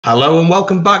Hello and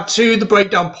welcome back to the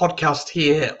Breakdown podcast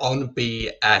here on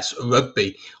BS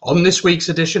Rugby. On this week's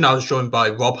edition, I was joined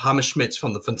by Rob Hammerschmidt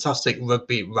from the fantastic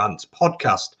Rugby Rant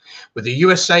podcast. With the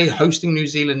USA hosting New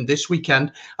Zealand this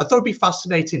weekend, I thought it'd be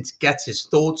fascinating to get his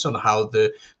thoughts on how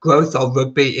the growth of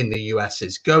rugby in the US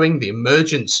is going, the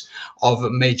emergence of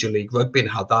Major League Rugby and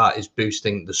how that is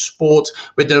boosting the sport.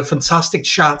 We did a fantastic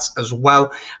chat as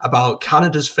well about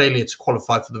Canada's failure to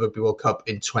qualify for the Rugby World Cup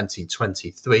in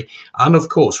 2023. And of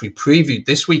course, we previewed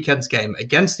this weekend's game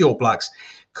against the All Blacks.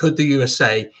 Could the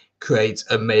USA create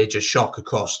a major shock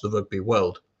across the rugby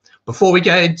world? Before we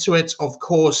get into it, of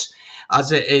course,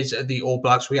 as it is the All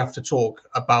Blacks, we have to talk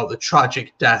about the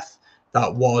tragic death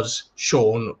that was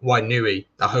Sean Wainui.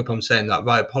 I hope I'm saying that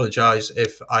right. Apologise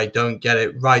if I don't get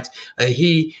it right.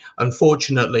 He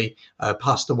unfortunately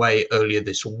passed away earlier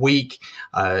this week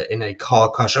in a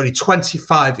car crash. Only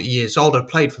 25 years old. I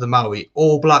played for the Maori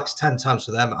All Blacks 10 times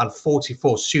for them and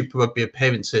 44 Super Rugby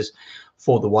appearances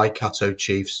for the Waikato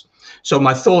Chiefs. So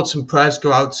my thoughts and prayers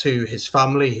go out to his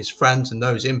family, his friends, and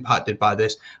those impacted by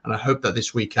this. And I hope that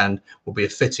this weekend will be a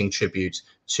fitting tribute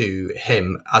to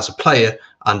him as a player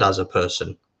and as a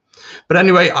person. But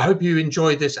anyway, I hope you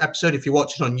enjoyed this episode. If you're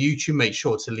watching on YouTube, make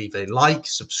sure to leave a like,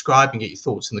 subscribe, and get your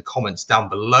thoughts in the comments down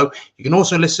below. You can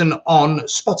also listen on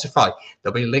Spotify.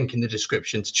 There'll be a link in the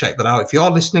description to check that out. If you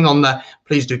are listening on there,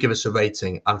 please do give us a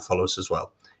rating and follow us as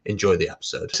well. Enjoy the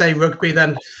episode. Say Rugby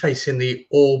then facing the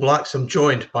All Blacks. I'm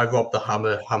joined by Rob the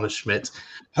Hammerschmidt,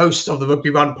 host of the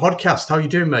Rugby Rant podcast. How are you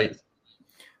doing, mate?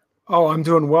 Oh, I'm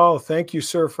doing well. Thank you,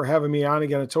 sir, for having me on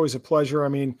again. It's always a pleasure. I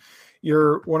mean,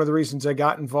 you're one of the reasons I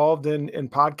got involved in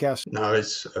podcasting. No,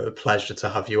 it's a pleasure to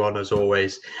have you on as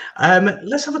always.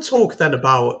 Let's have a talk then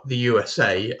about the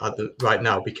USA right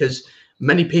now, because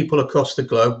many people across the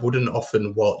globe wouldn't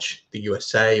often watch the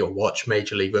USA or watch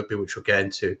Major League Rugby, which we'll get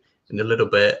into in a little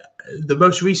bit. The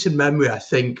most recent memory, I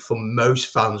think, for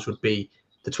most fans would be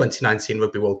the 2019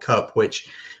 Rugby World Cup, which,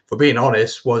 for being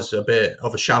honest, was a bit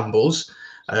of a shambles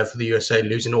for the USA,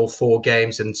 losing all 4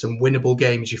 games and some winnable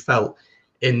games you felt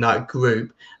in that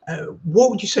group. What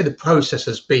would you say the process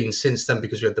has been since then?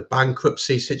 Because we had the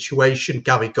bankruptcy situation.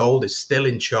 Gary Gold is still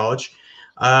in charge.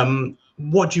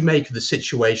 What do you make of the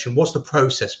situation? What's the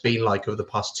process been like over the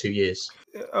past 2 years?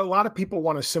 A lot of people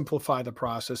want to simplify the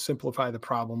process, simplify the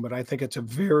problem, but I think it's a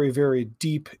very, very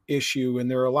deep issue,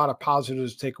 and there are a lot of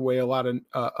positives to take away, a lot of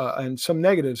and some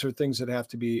negatives are things that have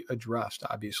to be addressed.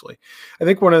 Obviously, I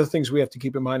think one of the things we have to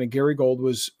keep in mind, and Gary Gold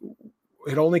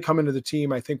had only come into the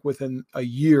team, I think, within a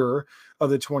year of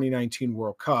the 2019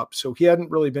 World Cup. So he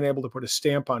hadn't really been able to put a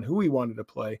stamp on who he wanted to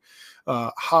play,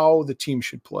 how the team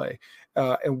should play,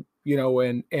 and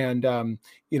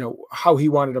how he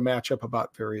wanted to match up about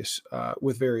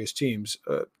with various teams.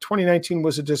 2019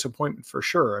 was a disappointment for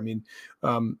sure. I mean,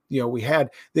 we had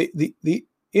the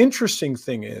interesting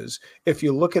thing is, if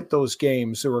you look at those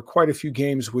games, there were quite a few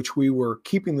games which we were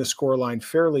keeping the scoreline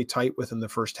fairly tight within the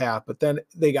first half, but then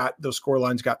those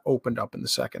scorelines got opened up in the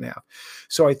second half.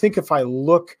 So I think if I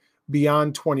look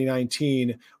beyond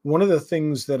 2019, one of the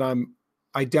things that I'm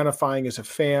identifying as a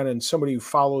fan and somebody who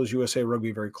follows USA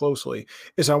Rugby very closely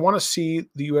is I want to see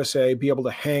the USA be able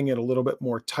to hang it a little bit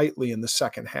more tightly in the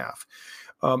second half.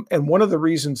 And one of the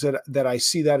reasons that I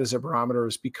see that as a barometer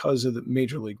is because of the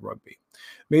Major League Rugby.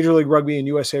 Major League Rugby and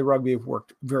USA Rugby have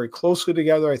worked very closely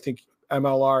together. I think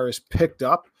MLR has picked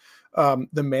up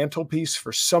the mantelpiece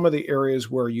for some of the areas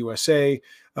where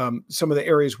some of the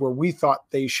areas where we thought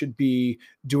they should be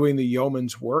doing the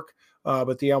yeoman's work.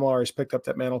 But the MLR has picked up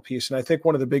that mantelpiece. And I think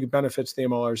one of the big benefits of the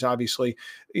MLR is obviously,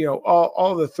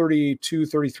 all the 32,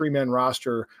 33-man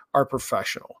roster are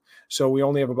professional. So we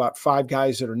only have about 5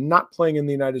 guys that are not playing in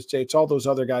the United States. All those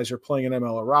other guys are playing in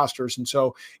MLR rosters. And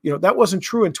so, that wasn't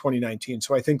true in 2019.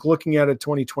 So I think looking at it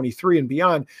 2023 and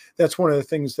beyond, that's one of the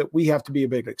things that we have to be a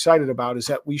bit excited about, is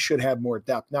that we should have more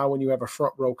depth. Now, when you have a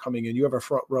front row coming in, you have a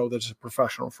front row that's a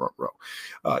professional front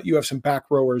row. You have some back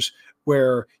rowers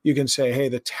where you can say, hey,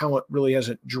 the talent really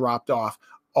hasn't dropped off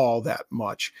all that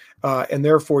much. And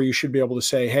therefore, you should be able to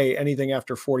say, hey, anything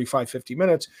after 45, 50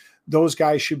 minutes, those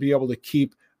guys should be able to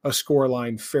keep a score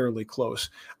line fairly close.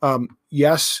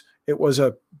 Yes, it was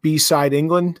a B-side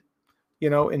England,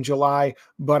 in July,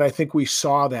 but I think we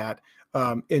saw that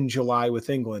in July with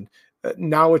England.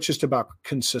 Now it's just about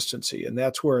consistency, and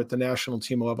that's where at the national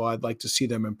team level I'd like to see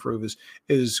them improve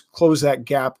is close that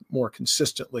gap more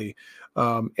consistently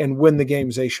and win the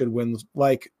games they should win,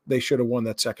 like they should have won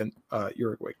that second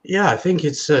Uruguay. Yeah, I think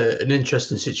it's an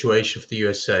interesting situation for the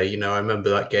USA. I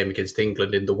remember that game against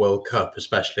England in the World Cup,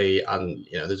 especially, and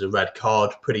there's a red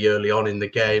card pretty early on in the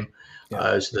game.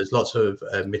 Yeah. So there's lots of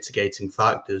mitigating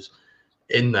factors.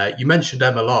 in there. You mentioned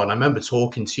MLR, and I remember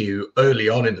talking to you early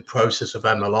on in the process of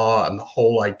MLR and the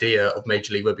whole idea of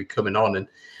Major League Rugby coming on. And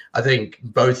I think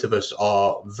both of us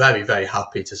are very, very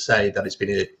happy to say that it's been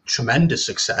a tremendous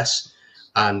success.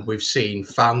 And we've seen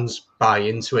fans buy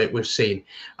into it. We've seen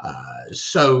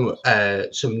some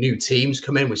new teams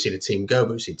come in. We've seen a team go,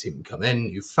 but we've seen a team come in,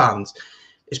 new fans.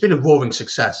 It's been a roaring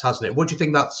success, hasn't it? What do you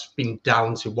think that's been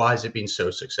down to? Why has it been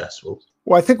so successful?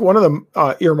 Well, I think one of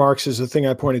the earmarks is the thing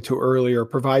I pointed to earlier,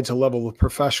 provides a level of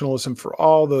professionalism for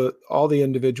all the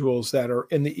individuals that are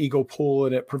in the Eagle pool,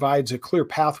 and it provides a clear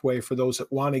pathway for those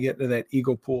that want to get into that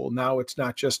Eagle pool. Now it's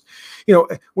not just,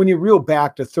 when you reel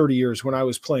back to 30 years when I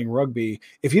was playing rugby,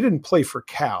 if you didn't play for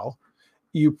Cal,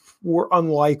 you were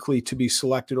unlikely to be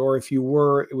selected, or if you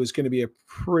were, it was going to be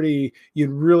you'd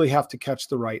really have to catch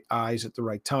the right eyes at the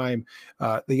right time.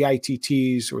 The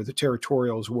ITTs or the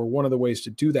territorials were one of the ways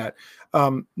to do that.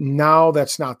 Now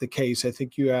that's not the case. I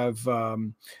think you have,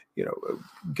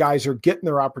 guys are getting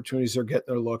their opportunities, they're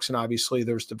getting their looks, and obviously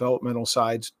there's developmental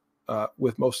sides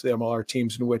with most of the MLR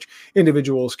teams in which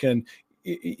individuals can,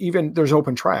 even there's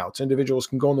open tryouts. Individuals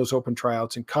can go in those open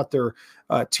tryouts and cut their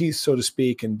teeth, so to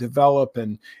speak, and develop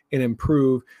and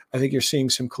improve. I think you're seeing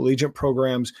some collegiate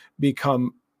programs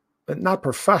become not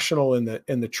professional in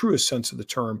the truest sense of the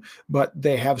term, but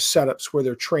they have setups where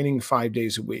they're training 5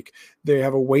 days a week. They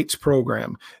have a weights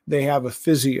program. They have a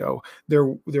physio.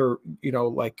 They're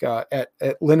like at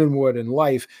Lindenwood and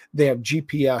Life, they have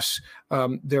GPS.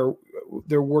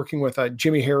 They're working with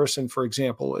Jimmy Harrison, for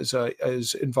example, is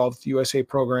involved with the USA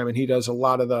program, and he does a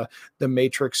lot of the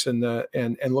matrix and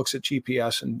looks at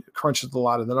GPS and crunches a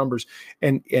lot of the numbers.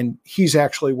 And he's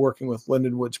actually working with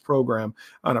Lindenwood's program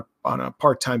on a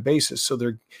part-time basis. So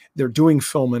they're doing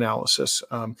film analysis.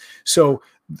 So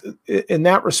in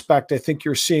that respect, I think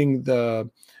you're seeing the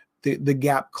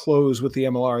gap close with the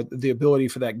MLR, the ability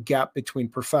for that gap between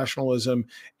professionalism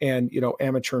and,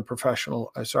 amateur and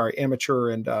professional, amateur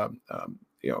and,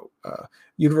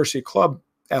 university club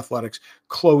athletics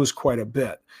close quite a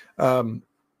bit.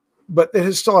 But it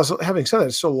is still, having said that,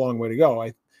 it's still a long way to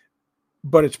go.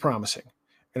 But it's promising.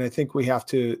 And I think we have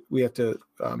to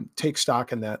take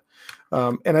stock in that.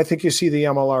 And I think you see the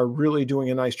MLR really doing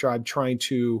a nice job trying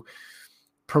to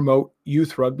promote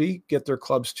youth rugby, get their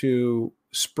clubs to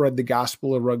spread the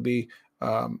gospel of rugby,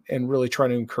 and really try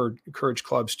to encourage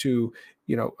clubs to,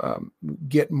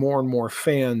 get more and more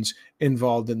fans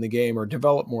involved in the game, or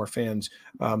develop more fans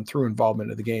through involvement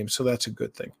in the game. So that's a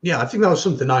good thing. Yeah, I think that was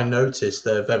something I noticed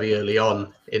very early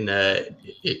on in the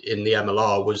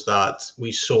MLR, was that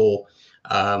we saw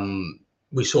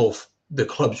the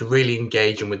clubs really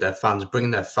engaging with their fans,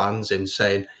 bringing their fans in,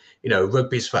 saying,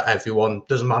 rugby's for everyone.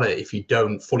 Doesn't matter if you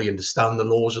don't fully understand the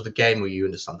laws of the game or you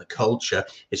understand the culture.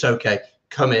 It's okay.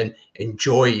 Come in,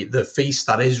 enjoy the feast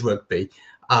that is rugby,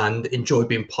 and enjoy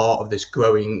being part of this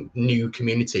growing new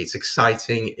community. It's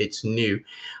exciting. It's new.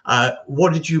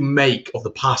 What did you make of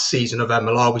the past season of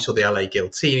MLR? We saw the LA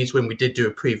Guiltinis win. We did do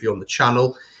a preview on the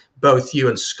channel. Both you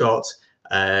and Scott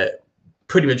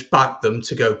pretty much backed them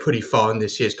to go pretty far in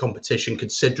this year's competition,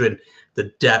 considering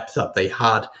the depth that they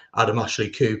had. Adam Ashley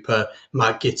Cooper,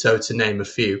 Matt Gitto, to name a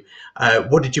few.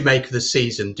 What did you make of the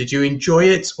season? Did you enjoy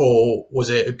it, or was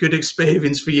it a good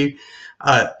experience for you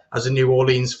as a New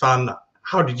Orleans fan?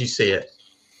 How did you see it?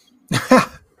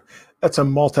 That's a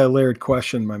multi-layered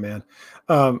question, my man.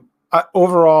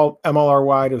 Overall, MLR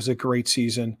wide, it was a great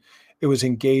season. It was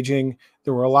engaging.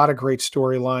 There were a lot of great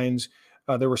storylines.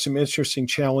 There were some interesting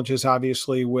challenges,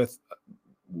 obviously,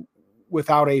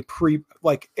 without a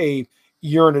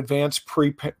year in advance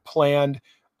pre-planned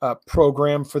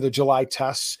program for the July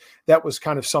tests. That was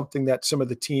kind of something that some of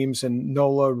the teams, and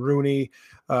NOLA, Rooney,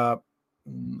 I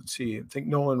think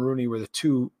NOLA and Rooney were the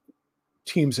two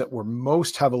teams that were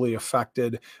most heavily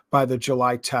affected by the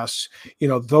July tests.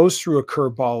 Those threw a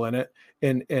curveball in it,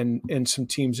 and some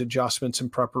teams adjustments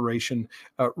and preparation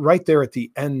right there at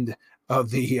the end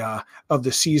of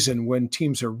the season, when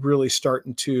teams are really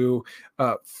starting to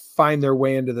find their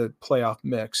way into the playoff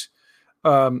mix.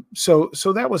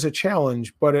 So that was a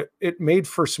challenge, but it made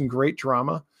for some great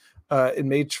drama. It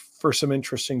made for some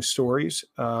interesting stories,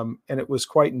 and it was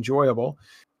quite enjoyable.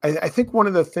 I think one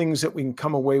of the things that we can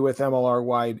come away with MLR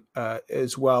wide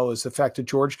as well is the fact that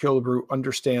George Killebrew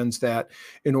understands that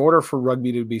in order for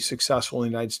rugby to be successful in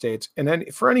the United States, and then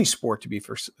for any sport to be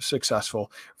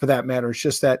successful for that matter, it's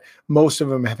just that most of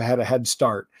them have had a head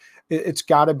start. It's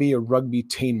got to be a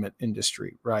rugby-tainment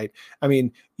industry, right? I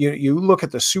mean, you look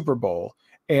at the Super Bowl,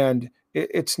 and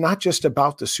it's not just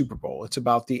about the Super Bowl. It's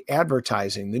about the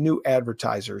advertising, the new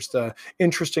advertisers, the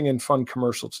interesting and fun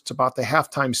commercials. It's about the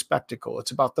halftime spectacle.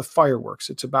 It's about the fireworks.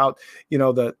 It's about,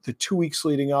 the 2 weeks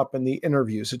leading up and the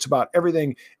interviews. It's about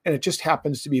everything. And it just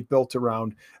happens to be built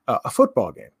around a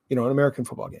football game, an American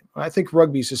football game. I think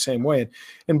rugby's the same way.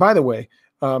 And by the way,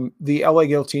 the LA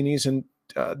Giltinis and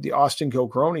the Austin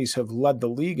Gilgronis have led the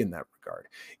league in that regard.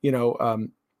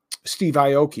 Steve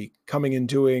Aoki coming and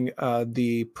doing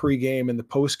the pregame and the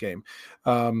postgame.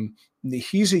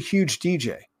 He's a huge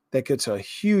DJ that gets a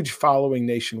huge following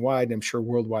nationwide, I'm sure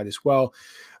worldwide as well.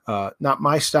 Not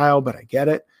my style, but I get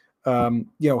it.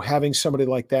 Having somebody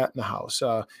like that in the house.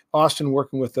 Austin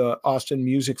working with the Austin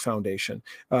Music Foundation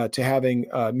to having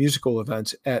musical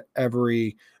events at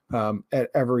every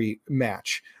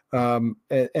match. And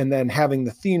then having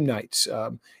the theme nights,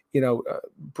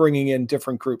 bringing in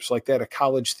different groups like that, a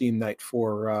college theme night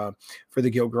for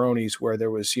the Gilgronis, where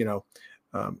there was,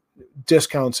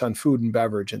 discounts on food and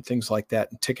beverage and things like that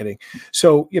and ticketing.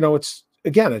 So, it's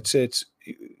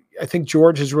I think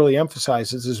George has really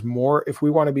emphasized this is more, if we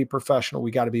want to be professional,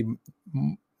 we got to be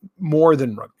more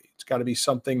than rugby. It's got to be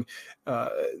something,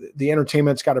 the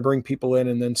entertainment's got to bring people in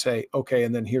and then say, okay,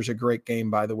 and then here's a great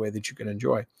game, by the way, that you can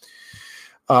enjoy.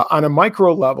 On a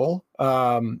micro level,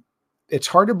 it's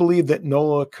hard to believe that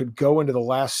NOLA could go into the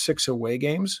last 6 away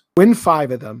games, win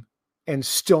 5 of them, and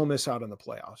still miss out on the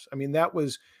playoffs. I mean, that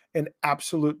was an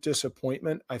absolute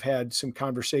disappointment. I've had some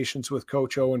conversations with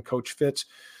Coach O and Coach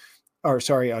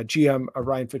GM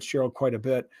Ryan Fitzgerald quite a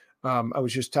bit. I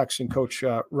was just texting Coach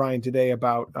Ryan today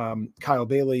about Kyle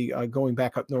Bailey going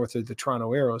back up north of the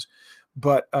Toronto Arrows.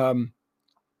 But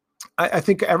I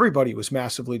think everybody was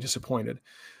massively disappointed.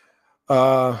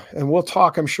 And we'll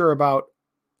talk, I'm sure, about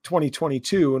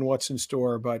 2022 and what's in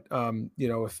store. But,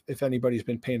 if anybody's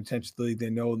been paying attention to the league,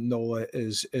 they know NOLA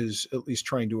is at least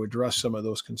trying to address some of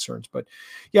those concerns. But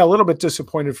yeah, a little bit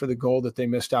disappointed for the goal that they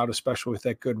missed out, especially with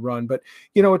that good run. But,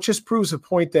 it just proves a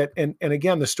point that, and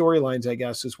again, the storylines, I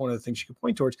guess, is one of the things you can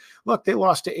point towards. Look, they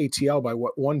lost to ATL by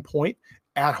 1 point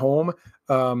at home.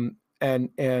 They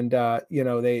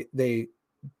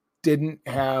didn't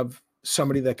have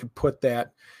somebody that could put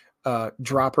that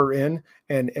dropper in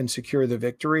and secure the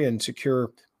victory and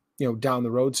secure, down the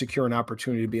road, secure an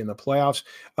opportunity to be in the playoffs.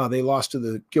 They lost to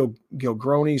the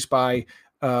Gilgronis by,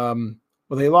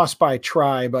 they lost by a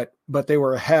try, but they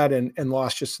were ahead and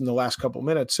lost just in the last couple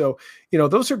minutes. So,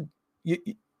 those are,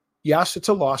 yes, it's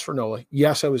a loss for NOLA.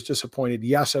 Yes, I was disappointed.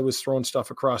 Yes, I was throwing stuff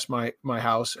across my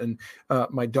house, and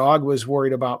my dog was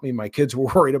worried about me. My kids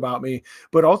were worried about me,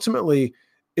 but ultimately,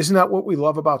 isn't that what we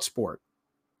love about sport?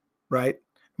 Right?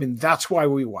 I mean, that's why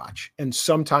we watch. And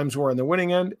sometimes we're on the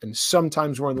winning end and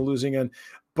sometimes we're on the losing end,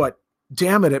 but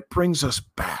damn it, it brings us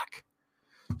back.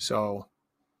 So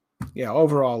yeah,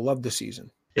 overall, love the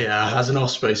season. Yeah, as an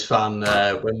Ospreys fan,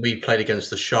 when we played against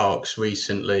the Sharks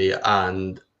recently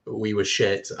and we were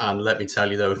shit, and let me tell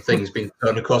you, there were things being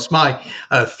thrown across my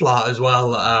flat as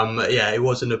well. It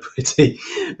wasn't a pretty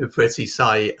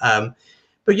sight.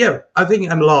 But yeah, I think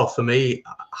MLR for me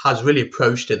has really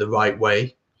approached it the right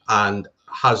way and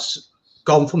has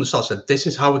gone from the start, said, this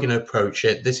is how we're going to approach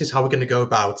it. This is how we're going to go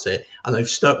about it. And they've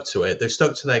stuck to it. They've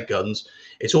stuck to their guns.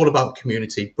 It's all about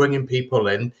community, bringing people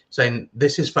in, saying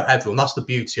this is for everyone. That's the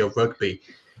beauty of rugby.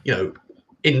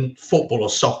 In football or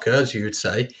soccer, as you would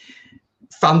say,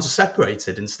 fans are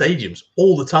separated in stadiums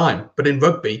all the time. But in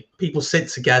rugby, people sit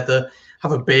together,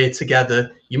 have a beer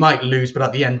together. You might lose, but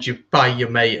at the end, you buy your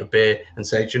mate a beer and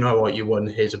say, do you know what, you won?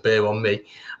 Here's a beer on me.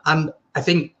 And I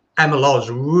think MLR's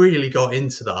really got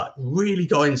into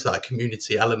that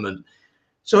community element.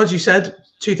 So as you said,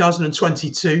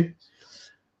 2022,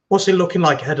 what's it looking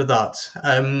like ahead of that?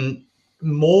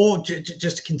 More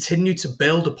just to continue to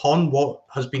build upon what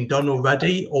has been done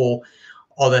already, or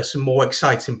are there some more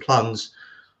exciting plans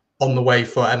on the way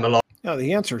for MLR? No,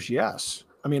 the answer is yes.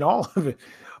 I mean, all of it.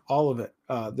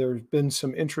 There's been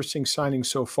some interesting signings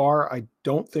so far. I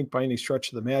don't think by any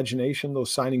stretch of the imagination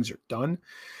those signings are done.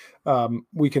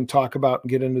 We can talk about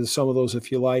and get into some of those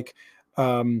if you like.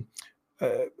 But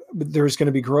there's going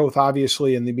to be growth,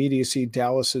 obviously, in the immediacy.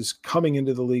 Dallas is coming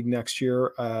into the league next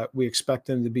year. We expect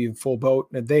them to be in full boat.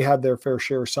 And they had their fair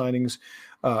share of signings.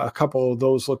 A couple of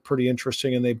those look pretty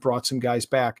interesting, and they brought some guys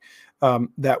back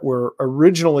that were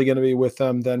originally going to be with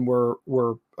them, then were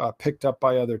picked up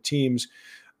by other teams.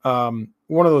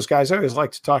 One of those guys I always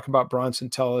like to talk about, Bronson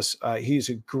Tellis. He's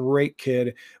a great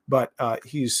kid, but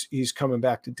he's coming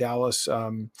back to Dallas.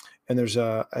 And there's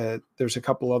a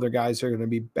couple other guys that are going to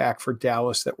be back for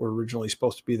Dallas that were originally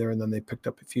supposed to be there, and then they picked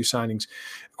up a few signings.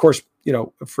 Of course,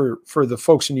 for the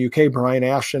folks in the UK, Brian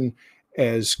Ashton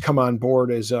as come on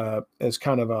board as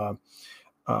kind of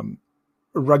a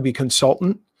rugby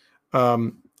consultant.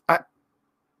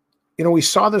 We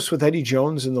saw this with Eddie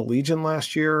Jones in the Legion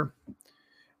last year.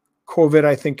 COVID,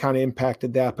 I think, kind of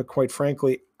impacted that. But quite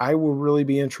frankly, I will really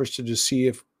be interested to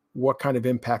see what kind of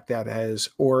impact that has,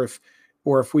 or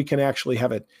if we can actually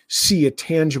see a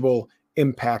tangible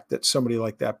impact that somebody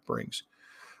like that brings.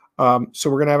 So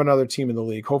we're going to have another team in the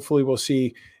league. Hopefully we'll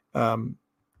see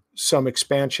some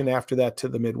expansion after that to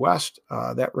the Midwest.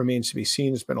 That remains to be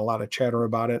seen. There's been a lot of chatter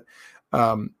about it.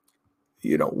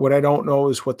 What I don't know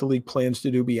is what the league plans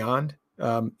to do beyond.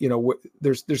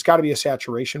 There's got to be a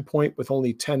saturation point with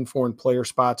only 10 foreign player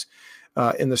spots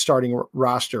in the starting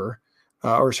roster,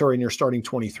 in your starting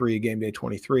 23, game day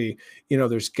 23.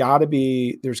 There's going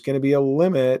to be a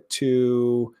limit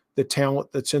to the talent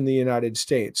that's in the United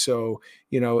States. So,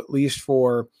 at least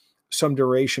for some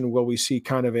duration, will we see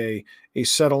kind of a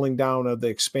settling down of the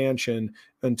expansion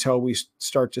until we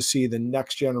start to see the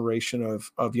next generation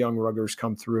of young ruggers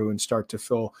come through and start to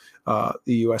fill the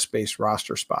U.S.-based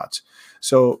roster spots.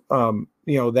 So,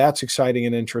 that's exciting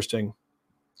and interesting.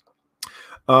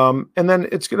 And then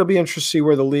it's going to be interesting to see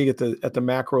where the league at the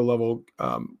macro level,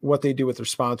 what they do with their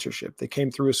sponsorship. They came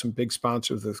through with some big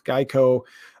sponsors with Geico,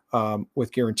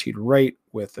 with Guaranteed Rate,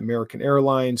 with American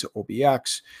Airlines,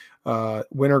 OBX,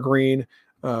 Wintergreen.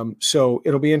 So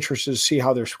it'll be interesting to see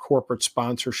how their corporate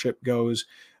sponsorship goes.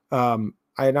 And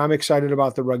I'm excited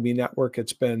about the Rugby Network.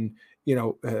 It's been,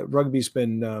 rugby's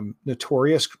been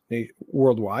notorious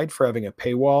worldwide for having a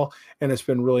paywall, and it's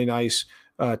been really nice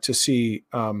to see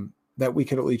that we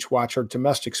can at least watch our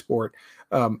domestic sport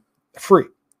free.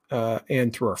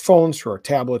 And through our phones, through our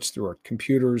tablets, through our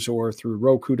computers, or through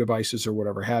Roku devices or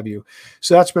whatever have you.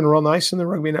 So that's been real nice. And the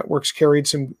Rugby Networks carried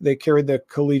the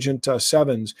collegiate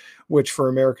sevens, which for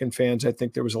American fans, I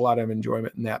think there was a lot of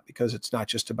enjoyment in that, because it's not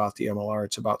just about the MLR,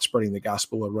 it's about spreading the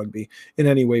gospel of rugby in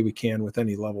any way we can, with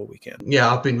any level we can.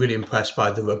 Yeah, I've been really impressed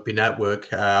by the Rugby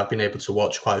Network. I've been able to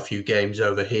watch quite a few games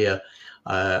over here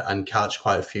and catch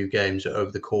quite a few games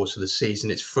over the course of the season.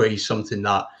 It's free, something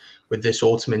that with this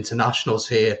autumn internationals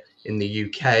here in the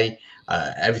UK,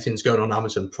 everything's going on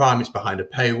Amazon Prime. It's behind a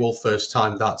paywall. First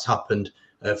time that's happened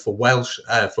for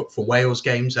Wales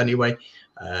games anyway,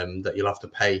 that you'll have to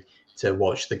pay to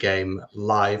watch the game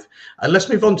live. Let's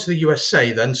move on to the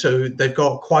USA then. So they've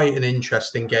got quite an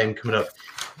interesting game coming up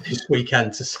this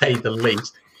weekend, to say the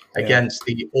least, against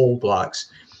the All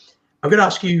Blacks. I'm going to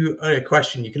ask you a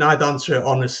question. You can either answer it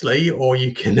honestly, or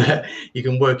you can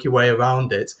work your way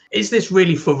around it. Is this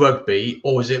really for rugby,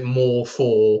 or is it more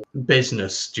for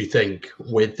business, do you think,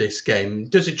 with this game?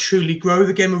 Does it truly grow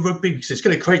the game of rugby? Because it's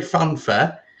going to create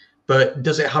fanfare, but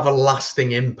does it have a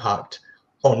lasting impact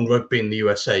on rugby in the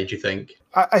USA, do you think?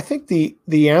 I think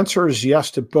the answer is yes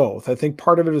to both. I think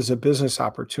part of it is a business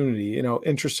opportunity.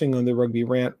 Interesting, on the Rugby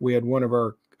Rant, we had one of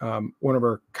our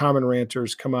common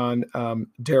ranters come on,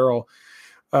 Daryl,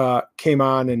 came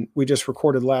on, and we just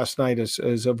recorded last night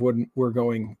as of when we're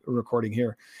recording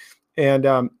here.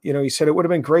 And, he said it would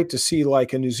have been great to see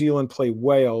like a New Zealand play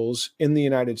Wales in the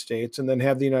United States, and then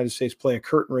have the United States play a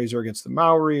curtain raiser against the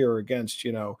Maori, or against,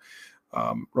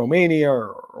 Romania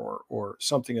or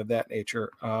something of that nature.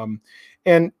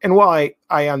 And while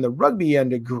I on the rugby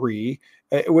end agree,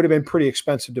 it would have been pretty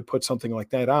expensive to put something like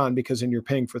that on, because then you're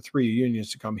paying for 3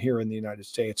 unions to come here in the United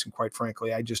States. And quite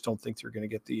frankly, I just don't think they're going to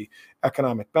get the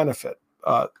economic benefit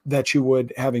that you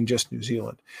would having just New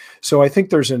Zealand. So I think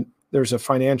there's a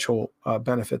financial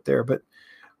benefit there. But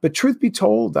truth be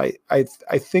told, I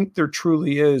think there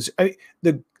truly is.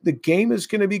 The game is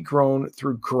going to be grown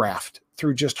through graft,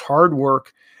 through just hard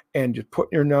work, and just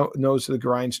putting your nose to the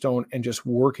grindstone and just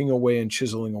working away and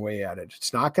chiseling away at it.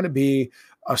 It's not going to be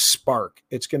a spark.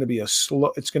 It's going to be it's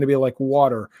going to be like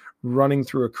water running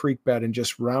through a creek bed and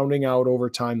just rounding out over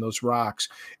time those rocks.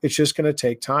 It's just going to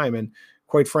take time. And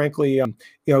quite frankly,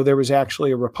 there was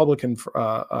actually a Republican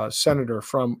senator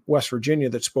from West Virginia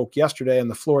that spoke yesterday on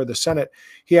the floor of the Senate.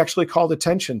 He actually called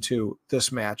attention to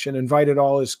this match and invited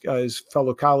all his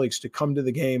fellow colleagues to come to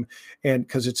the game, and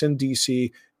because it's in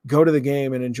DC, go to the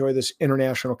game and enjoy this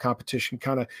international competition,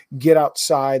 kind of get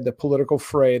outside the political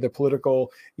fray, the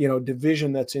political,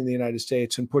 division that's in the United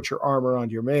States, and put your arm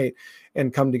around your mate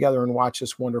and come together and watch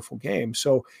this wonderful game.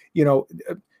 So,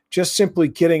 just simply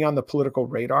getting on the political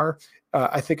radar,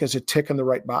 I think is a tick in the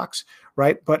right box,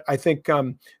 right? But I think,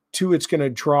 too, it's going to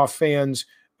draw fans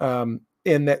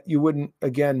in that you wouldn't,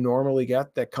 again, normally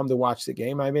get, that come to watch the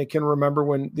game. I can remember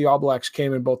when the All Blacks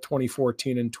came in both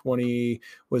 2014 and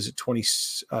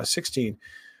 2016.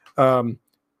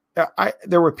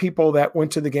 There were people that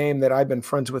went to the game that I've been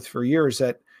friends with for years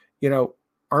that,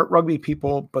 aren't rugby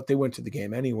people, but they went to the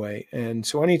game anyway. And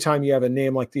so anytime you have a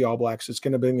name like the All Blacks, it's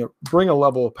going to bring a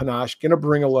level of panache, going to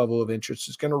bring a level of interest.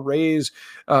 It's going to raise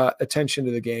attention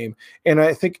to the game. And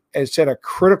I think it's at a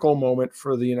critical moment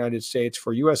for the United States,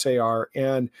 for USAR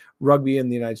and rugby in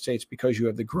the United States, because you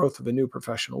have the growth of a new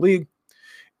professional league.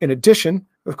 In addition,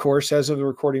 of course, as of the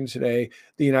recording today,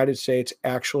 the United States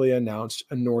actually announced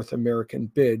a North American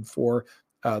bid for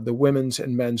the women's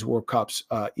and men's World Cups,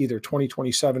 either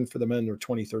 2027 for the men or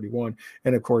 2031,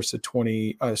 and of course the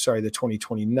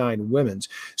 2029 women's.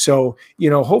 So,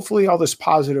 hopefully all this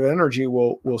positive energy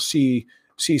will see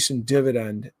some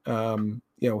dividend,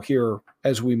 here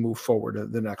as we move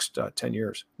forward the next 10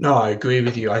 years. No, I agree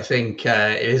with you. I think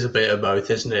it is a bit of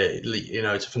both, isn't it?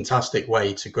 It's a fantastic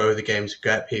way to grow the game, to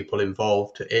get people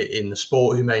involved in the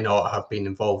sport who may not have been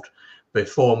involved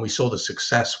before. And we saw the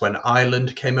success when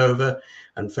Ireland came over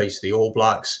and faced the All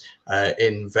Blacks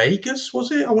in Vegas,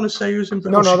 was it? I want to say it was in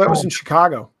No, that was in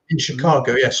Chicago. In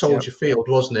Chicago, yeah, Soldier Field,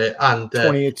 wasn't it? And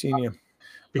 2018, yeah.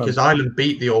 Because Ireland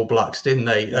beat the All Blacks, didn't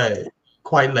they?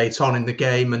 Quite late on in the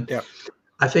game. And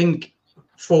I think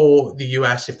for the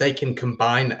US, if they can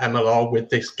combine MLR with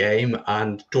this game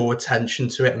and draw attention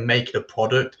to it and make it a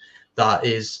product that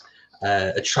is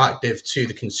attractive to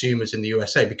the consumers in the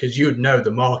USA, because you would know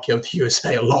the market of the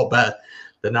USA a lot better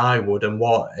than I would, and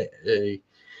what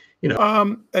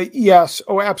yes,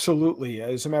 absolutely.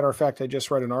 As a matter of fact, I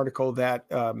just read an article that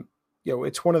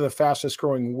it's one of the fastest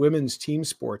growing women's team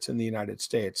sports in the United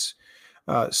States.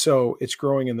 So it's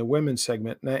growing in the women's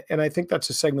segment, and I think that's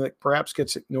a segment that perhaps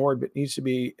gets ignored, but needs to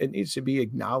be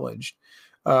acknowledged,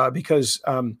 because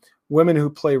women who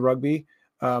play rugby,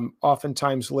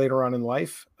 oftentimes later on in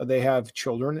life, they have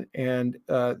children, and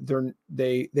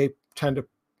they tend to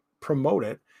promote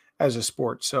it as a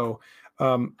sport. So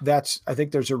I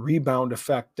think there's a rebound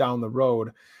effect down the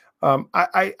road.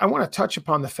 I want to touch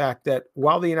upon the fact that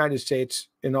while the United States,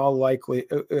 in all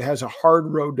likelihood, has a hard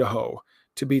road to hoe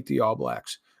to beat the All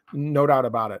Blacks, no doubt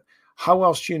about it. How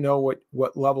else do you know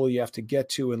what level you have to get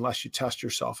to unless you test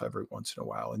yourself every once in a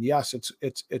while? And yes,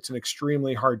 it's an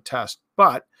extremely hard test,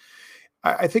 but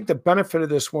I think the benefit of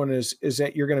this one is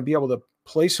that you're going to be able to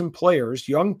play some players,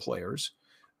 young players,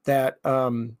 that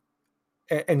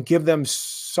and give them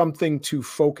something to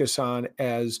focus on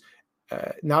as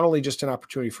not only just an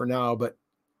opportunity for now, but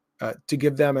to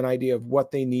give them an idea of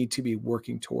what they need to be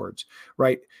working towards,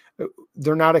 right?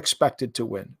 They're not expected to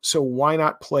win. So why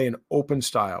not play an open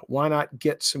style? Why not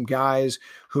get some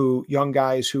young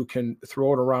guys who can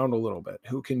throw it around a little bit,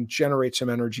 who can generate some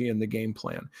energy in the game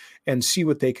plan and see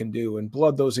what they can do and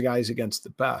blood those guys against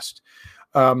the best.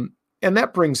 And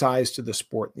that brings eyes to the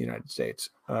sport in the United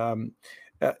States.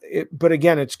 But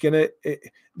again,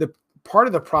 the part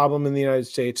of the problem in the United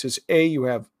States is you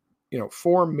have,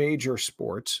 4 major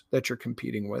sports that you're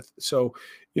competing with. So,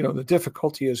 the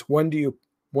difficulty is when do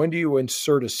you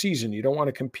insert a season? You don't want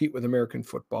to compete with American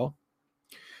football.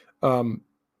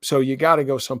 So you got to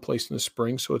go someplace in the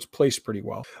spring. So it's placed pretty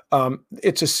well.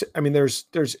 It's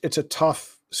a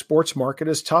tough sports market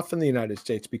is tough in the United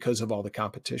States because of all the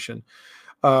competition.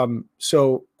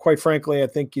 So quite frankly, I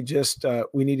think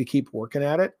we need to keep working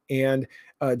at it. And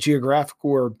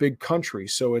geographically, we're a big country,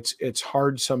 so it's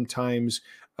hard sometimes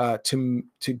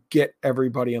to get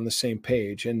everybody on the same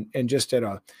page. And just at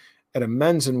a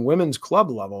men's and women's club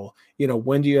level,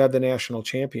 when do you have the national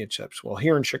championships? Well,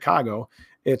 here in Chicago,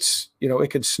 it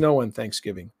could snow on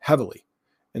Thanksgiving heavily.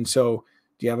 And so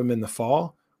do you have them in the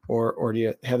fall or do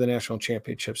you have the national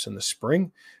championships in the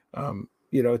spring?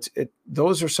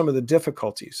 Those are some of the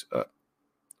difficulties.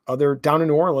 Down in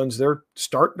New Orleans, they're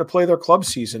starting to play their club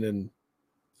season in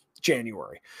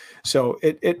January. So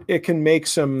it can make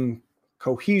some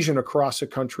cohesion across the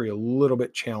country a little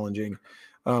bit challenging.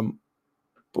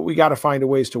 But we got to find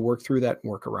ways to work through that and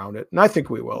work around it. And I think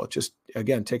we will. It just,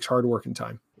 again, takes hard work and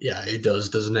time. Yeah, it does,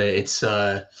 doesn't it? It's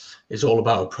all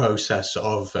about a process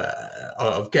of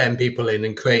getting people in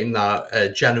and creating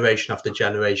that generation after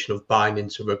generation of buying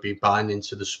into rugby, buying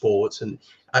into the sports. And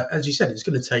as you said, it's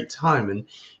going to take time. And,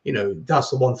 that's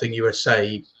the one thing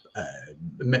USA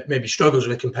maybe struggles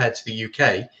with compared to the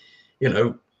UK.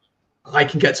 I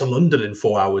can get to London in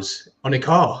 4 hours on a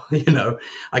car.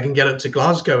 I can get up to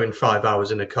Glasgow in 5 hours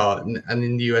in a car, and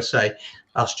in the USA,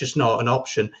 that's just not an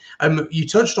option. You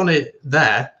touched on it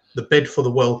there, the bid for the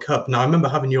World Cup. Now, I remember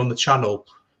having you on the channel,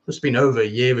 it's been over a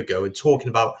year ago, and talking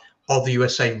about, are the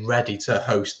USA ready to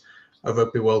host a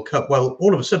Rugby World Cup? Well,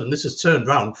 all of a sudden, this has turned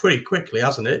around pretty quickly,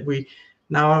 hasn't it? We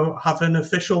now have an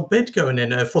official bid going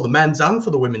in for the men's and for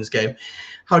the women's game.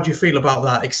 How do you feel about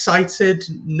that? Excited,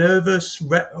 nervous?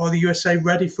 Are the USA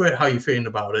ready for it? How are you feeling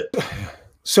about it?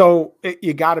 So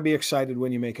you got to be excited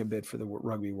when you make a bid for the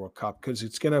Rugby World Cup, because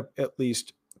it's going to at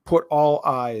least put all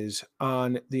eyes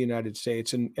on the United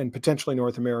States and potentially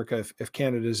North America if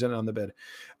Canada is in on the bid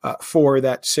for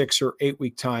that 6 or 8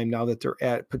 week time. Now that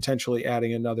they're potentially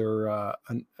adding another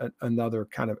another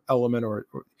kind of element or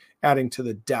adding to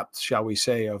the depth, shall we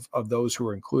say, of those who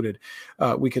are included,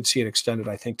 we could see it extended,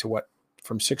 I think, to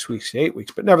from 6 weeks to 8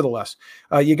 weeks. But nevertheless,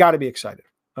 you got to be excited.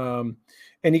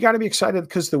 And you got to be excited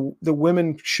because the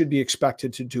women should be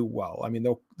expected to do well. I mean,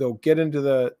 they'll get into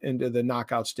the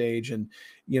knockout stage, and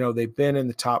they've been in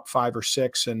the top 5 or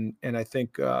 6, and I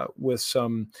think with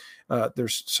some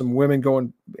there's some women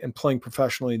going and playing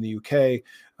professionally in the UK.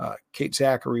 Kate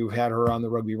Zachary, we've had her on the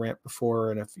Rugby Rant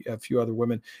before, and a few other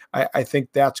women. I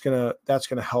think that's gonna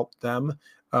help them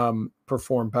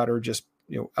perform better, just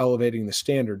elevating the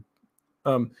standard.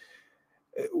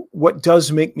 What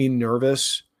does make me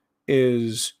nervous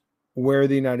is where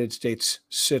the United States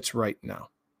sits right now,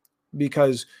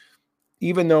 because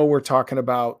even though we're talking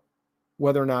about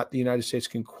whether or not the United States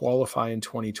can qualify in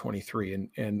 2023,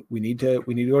 and we need to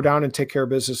go down and take care of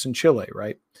business in Chile,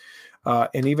 right?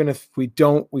 And even if we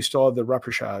don't, we still have the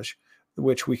repechage,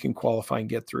 which we can qualify and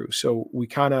get through. So we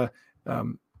kind of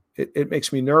it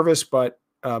makes me nervous, but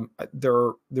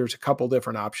there's a couple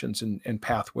different options and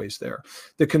pathways there.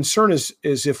 The concern is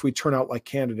if we turn out like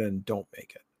Canada and don't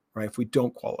make it. Right, if we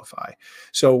don't qualify.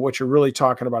 So what you're really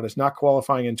talking about is not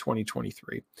qualifying in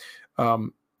 2023.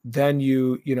 Then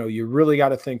you really got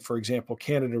to think, for example,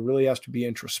 Canada really has to be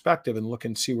introspective and look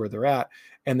and see where they're at,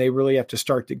 and they really have to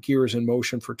start the gears in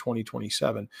motion for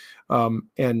 2027.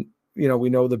 And we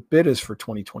know the bid is for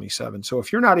 2027. So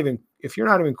if you're not even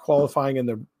qualifying in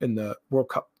the World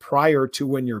Cup prior to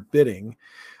when you're bidding,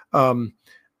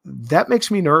 that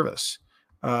makes me nervous.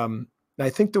 I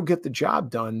think they'll get the job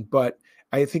done, but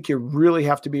I think you really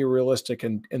have to be realistic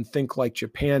and think like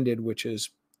Japan did, which is,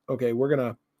 okay,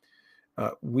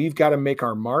 we've got to make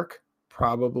our mark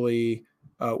probably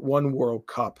one World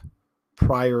Cup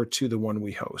prior to the one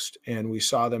we host. And we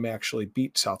saw them actually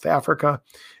beat South Africa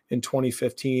in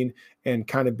 2015 and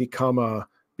kind of become a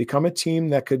team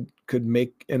that could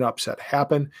make an upset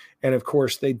happen. And of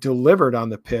course, they delivered on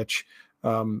the pitch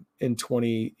in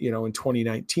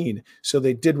 2019. So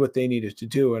they did what they needed to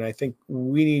do. And I think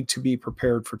we need to be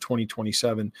prepared for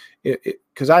 2027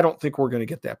 because I don't think we're going to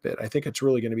get that bid. I think it's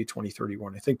really going to be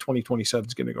 2031. I think 2027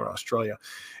 is going to go to Australia.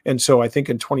 And so I think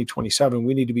in 2027,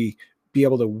 we need to be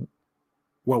able to,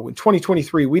 well, in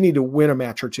 2023, we need to win a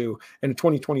match or two. And in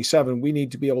 2027, we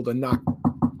need to be able to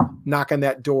knock on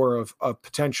that door of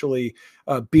potentially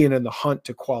being in the hunt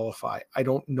to qualify. I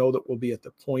don't know that we'll be at the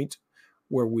point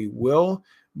where we will,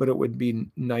 but it would be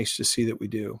nice to see that we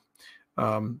do.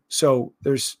 So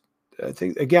there's, I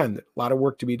think, again, a lot of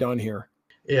work to be done here.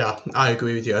 Yeah, I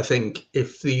agree with you. I think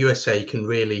if the USA can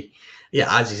really,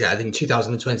 as you said, I think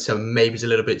 2027 maybe is a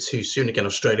little bit too soon. Again,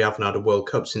 Australia haven't had a World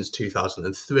Cup since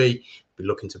 2003. We're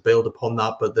looking to build upon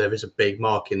that, but there is a big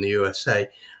mark in the USA.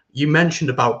 You mentioned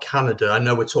about Canada. I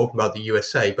know we're talking about the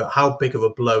USA, but how big of a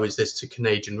blow is this to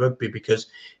Canadian rugby? Because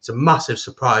it's a massive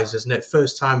surprise, isn't it?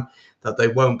 First time that they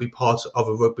won't be part of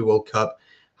a Rugby World Cup.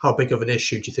 How big of an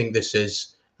issue do you think this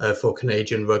is for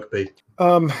Canadian rugby?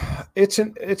 It's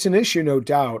an issue, no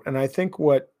doubt. And I think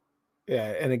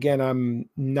and again, I'm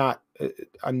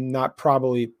not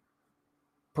probably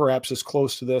perhaps as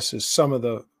close to this as some of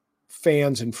the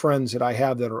fans and friends that I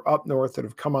have that are up north that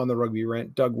have come on the Rugby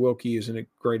Rant. Doug Wilkie is a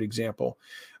great example.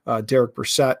 Derek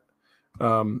Brissett.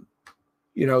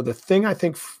 The thing I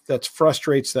think that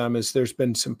frustrates them is there's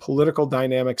been some political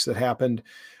dynamics that happened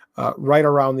right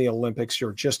around the Olympics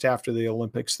or just after the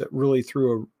Olympics that really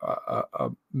threw a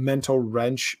mental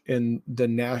wrench in the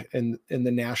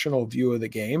national view of the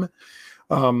game.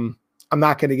 I'm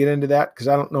not going to get into that because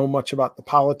I don't know much about the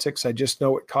politics. I just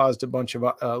know it caused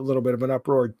a little bit of an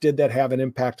uproar. Did that have an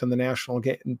impact on the national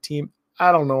team?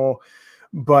 I don't know,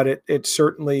 but it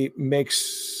certainly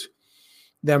makes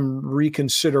them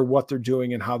reconsider what they're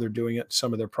doing and how they're doing it,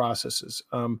 some of their processes.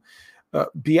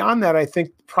 Beyond that, I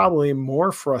think probably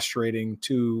more frustrating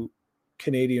to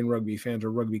Canadian rugby fans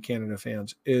or Rugby Canada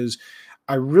fans is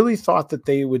I really thought that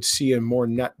they would see a more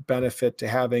net benefit to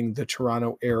having the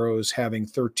Toronto Arrows having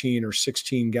 13 or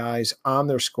 16 guys on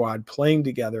their squad playing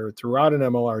together throughout an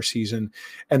MLR season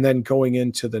and then going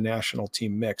into the national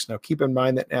team mix. Now, keep in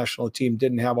mind that national team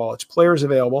didn't have all its players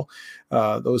available.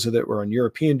 Those that were on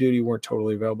European duty weren't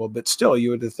totally available, but still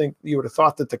you would have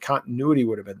thought that the continuity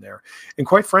would have been there. And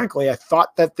quite frankly, I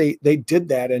thought that they did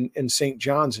that in St.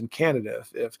 John's in Canada.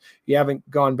 If you haven't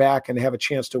gone back and have a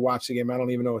chance to watch the game, I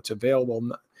don't even know it's available,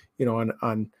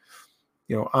 on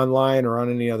online or on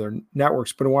any other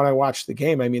networks. But when I watched the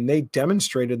game, I mean, they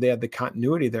demonstrated they had the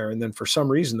continuity there. And then for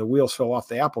some reason, the wheels fell off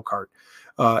the apple cart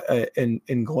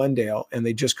in Glendale, and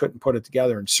they just couldn't put it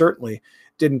together. And certainly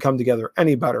didn't come together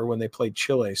any better when they played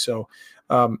Chile. So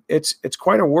it's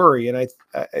quite a worry. And I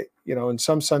in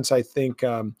some sense, I think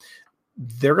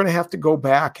they're going to have to go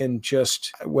back and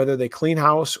just, whether they clean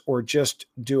house or just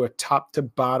do a top to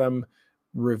bottom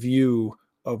review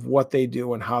of what they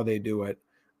do and how they do it.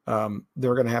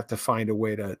 They're going to have to find a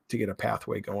way to get a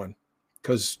pathway going,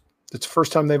 because it's the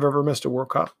first time they've ever missed a World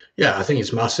Cup. Yeah, I think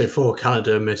it's massive for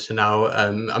Canada missing out.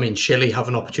 I mean, Chile have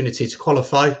an opportunity to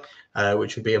qualify,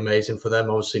 which would be amazing for them.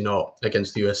 Obviously not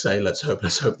against the USA. Let's hope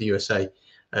the USA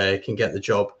can get the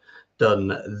job done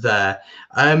there.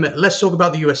 Let's talk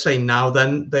about the USA now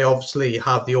then. They obviously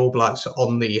have the All Blacks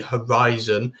on the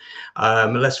horizon.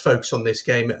 Let's focus on this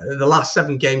game. The last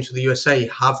 7 games for the USA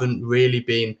haven't really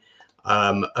been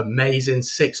amazing.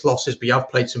 6 losses, but you have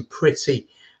played some pretty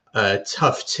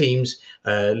tough teams,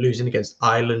 losing against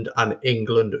Ireland and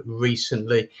England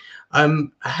recently.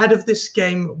 Ahead of this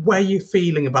game, where are you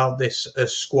feeling about this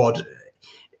squad?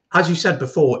 As you said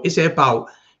before, is it about,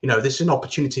 this is an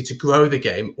opportunity to grow the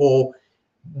game, or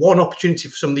one opportunity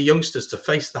for some of the youngsters to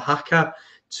face the haka,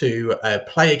 to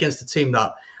play against a team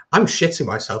that I'm shitting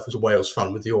myself as a Wales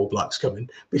fan with the All Blacks coming,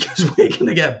 because we're going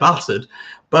to get battered.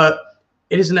 But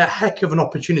it isn't a heck of an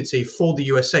opportunity for the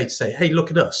USA to say, hey,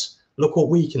 look at us. Look what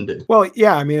we can do. Well,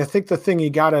 yeah, I mean, I think the thing you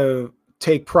got to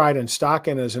take pride and stock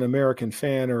in as an American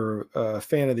fan or a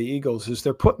fan of the Eagles is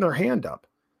they're putting their hand up.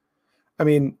 I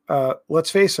mean,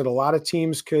 let's face it, a lot of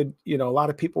teams could, a lot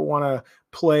of people want to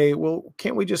play, well,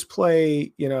 can't we just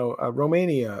play,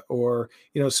 Romania or,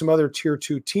 some other tier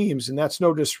 2 teams? And that's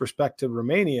no disrespect to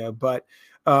Romania, but,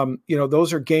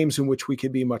 those are games in which we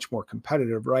could be much more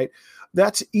competitive, right?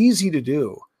 That's easy to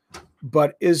do,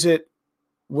 but is it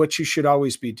what you should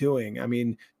always be doing? I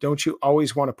mean, don't you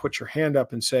always want to put your hand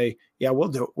up and say, yeah, we'll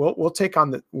do it. We'll take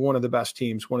on one of the best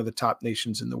teams, one of the top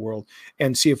nations in the world,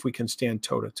 and see if we can stand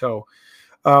toe to toe.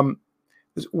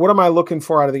 What am I looking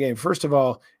for out of the game? First of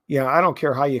all, I don't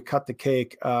care how you cut the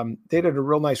cake. They did a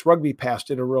real nice Rugby Pass,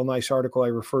 did a real nice article. I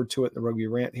referred to it in the Rugby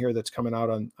Rant here that's coming out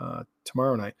on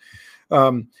tomorrow night.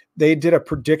 They did a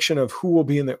prediction of who will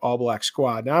be in the All Black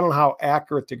squad. Now, I don't know how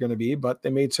accurate they're going to be, but they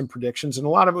made some predictions, and a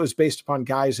lot of it was based upon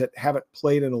guys that haven't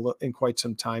played in quite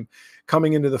some time,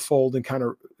 coming into the fold and kind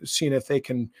of seeing if they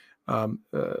can,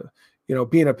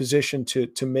 be in a position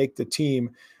to make the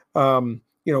team.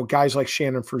 Guys like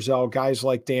Shannon Frizzell, guys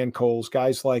like Dan Coles,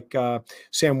 guys like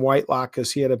Sam Whitelock,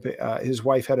 because he had his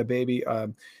wife had a baby.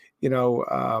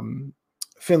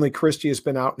 Finley Christie has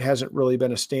been out and hasn't really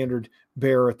been a standard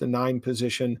bearer at the 9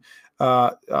 position.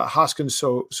 Hoskins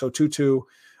Sotutu.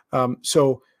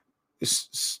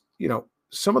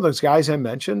 Some of those guys I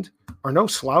mentioned are no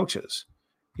slouches.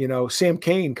 Sam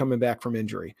Kane coming back from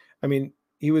injury. I mean,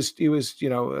 he was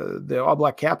the All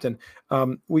Black captain.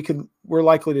 We're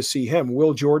likely to see him.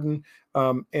 Will Jordan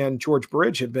and George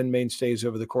Bridge have been mainstays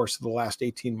over the course of the last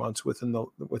 18 months within the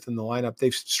lineup.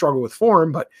 They've struggled with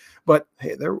form, but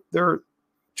hey, they're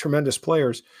tremendous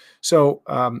players. So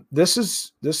this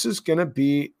is going to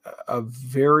be a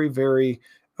very, very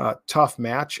tough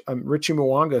match. Richie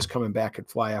Mwanga is coming back at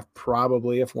fly-off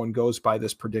probably, if one goes by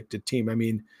this predicted team. I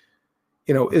mean,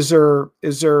 is there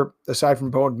aside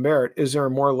from Bowen Barrett, is there a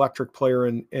more electric player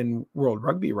in World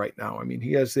Rugby right now? I mean,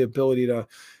 he has the ability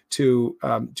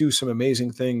to do some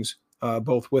amazing things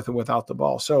both with and without the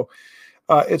ball. So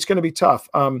it's going to be tough.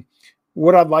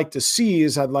 What I'd like to see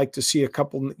is a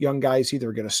couple young guys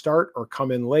either get a start or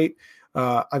come in late.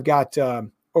 I've got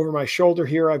over my shoulder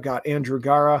here, I've got Andrew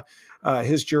Gara,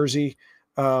 his jersey.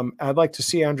 I'd like to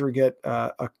see Andrew get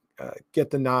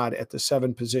the nod at the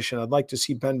 7 position. I'd like to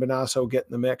see Ben Bonasso get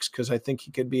in the mix, because I think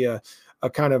he could be a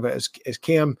kind of as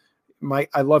Cam.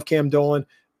 I love Cam Dolan.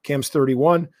 Cam's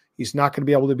 31. He's not going to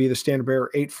be able to be the standard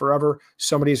bearer 8 forever.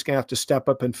 Somebody's going to have to step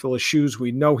up and fill his shoes.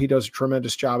 We know he does a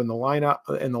tremendous job in the line out,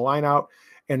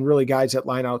 and really guides that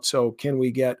line out. So can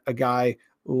we get a guy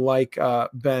like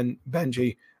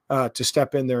Benji to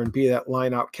step in there and be that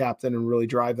line out captain and really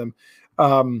drive them?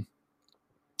 But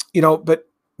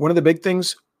one of the big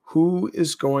things, who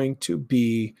is going to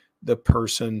be the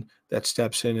person that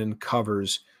steps in and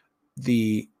covers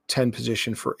the 10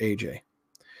 position for AJ?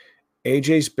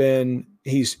 AJ's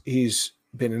he's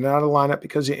been in and out of the lineup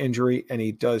because of injury, and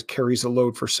he carries a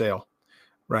load for sale,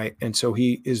 right? And so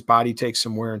his body takes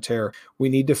some wear and tear. We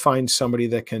need to find somebody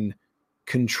that can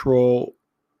control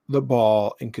the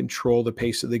ball and control the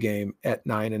pace of the game at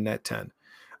 9 and at 10.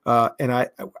 And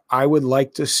I would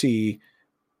like to see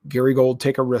Gary Gold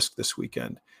take a risk this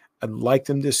weekend. I'd like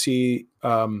them to see.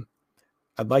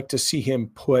 I'd like to see him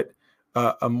put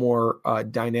a more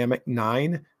dynamic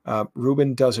 9.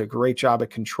 Ruben does a great job at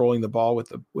controlling the ball with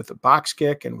the box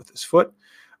kick and with his foot.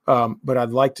 But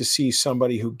I'd like to see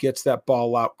somebody who gets that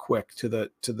ball out quick to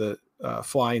the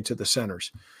fly into the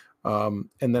centers. And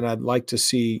then I'd like to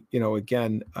see,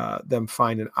 again, them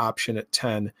find an option at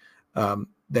 10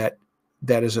 that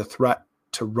is a threat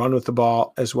to run with the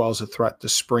ball as well as a threat to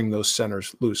spring those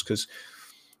centers loose. Because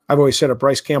I've always said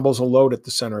Bryce Campbell's a load at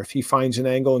the center. If he finds an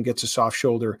angle and gets a soft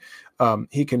shoulder,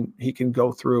 he can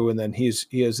go through, and then he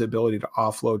has the ability to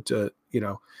offload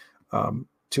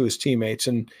to his teammates.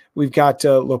 And we've got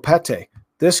Lopete.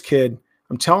 This kid,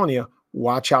 I'm telling you,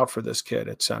 watch out for this kid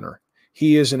at center.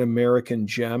 He is an American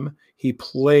gem. He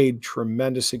played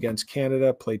tremendous against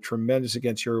Canada, played tremendous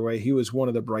against Uruguay. He was one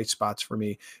of the bright spots for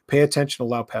me. Pay attention to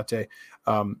Lopete.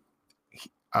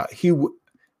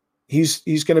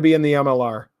 He's going to be in the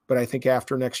MLR, but I think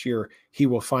after next year, he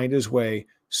will find his way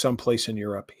someplace in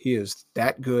Europe. He is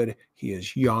that good. He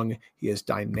is young. He is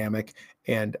dynamic.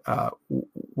 And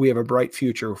we have a bright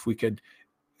future if we could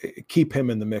keep him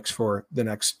in the mix for the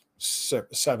next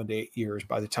 7 to 8 years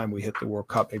by the time we hit the World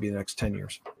Cup, maybe the next 10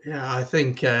 years. Yeah, I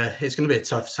think it's going to be a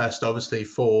tough test, obviously,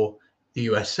 for the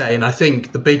USA. And I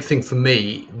think the big thing for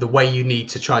me, the way you need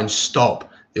to try and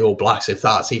stop the All Blacks, if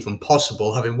that's even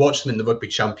possible, having watched them in the Rugby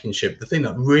Championship, the thing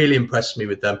that really impressed me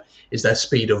with them is their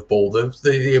speed of ball,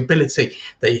 the ability.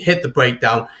 They hit the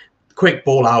breakdown, quick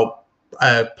ball out,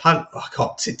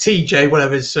 TJ,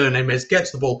 whatever his surname is,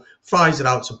 gets the ball, fires it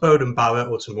out to Bowden Barrett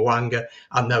or to Mwanga,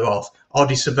 and they're off.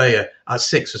 Ardie Surveyor at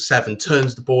 6 or 7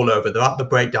 turns the ball over. They're at the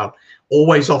breakdown,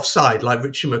 always offside like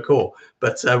Richie McCaw,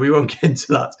 but we won't get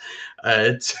into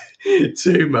that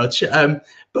too much.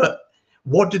 But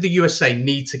what do the USA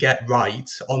need to get right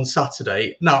on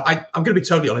Saturday? Now, I'm going to be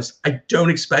totally honest. I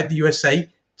don't expect the USA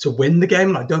to win the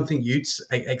game. I don't think you'd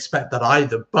expect that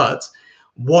either. But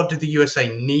what do the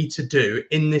USA need to do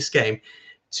in this game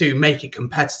to make it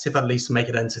competitive, at least to make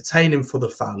it entertaining for the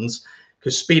fans?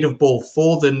 Because speed of ball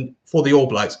for the All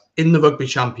Blacks in the Rugby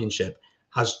Championship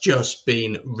has just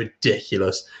been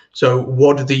ridiculous. So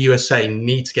what do the USA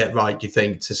need to get right, do you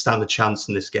think, to stand a chance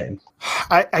in this game?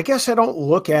 I guess I don't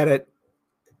look at it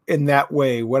in that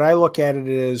way. What I look at it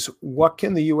is, what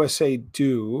can the USA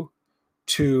do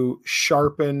to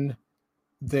sharpen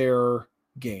their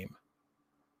game,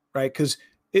 right? Because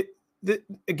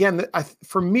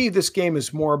for me, this game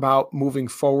is more about moving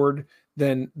forward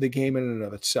than the game in and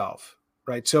of itself,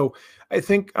 right? So I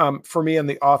think for me on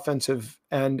the offensive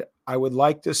end, I would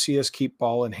like to see us keep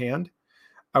ball in hand.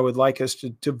 I would like us to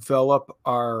develop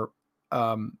our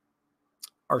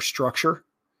structure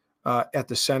at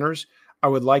the centers. I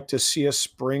would like to see us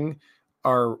spring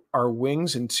our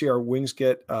wings and see our wings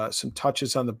get some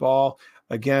touches on the ball.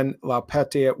 Again,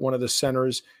 Laupete at one of the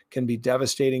centers can be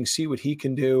devastating. See what he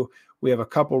can do. We have a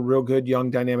couple real good young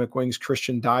dynamic wings.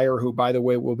 Christian Dyer, who, by the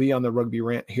way, will be on the Rugby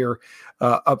Rant here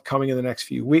upcoming in the next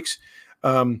few weeks.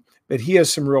 But he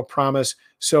has some real promise.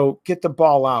 So get the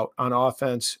ball out on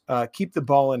offense. Keep the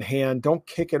ball in hand. Don't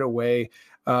kick it away.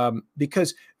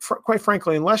 Because quite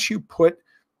frankly, unless you put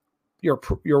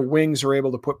your wings are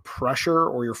able to put pressure,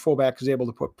 or your fullback is able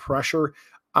to put pressure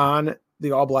on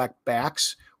the All Black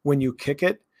backs when you kick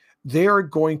it, they're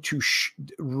going to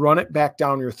run it back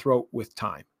down your throat with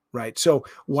time, right? So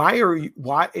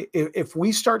if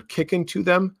we start kicking to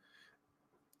them,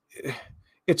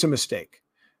 it's a mistake,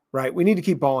 right? We need to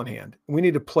keep ball in hand. We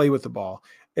need to play with the ball.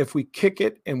 If we kick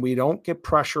it and we don't get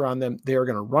pressure on them, they're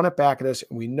going to run it back at us.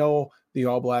 And we know the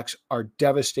All Blacks are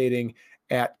devastating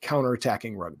at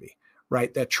counterattacking rugby,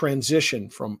 right? That transition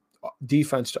from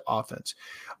defense to offense.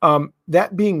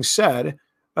 That being said,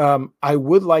 I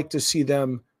would like to see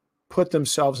them put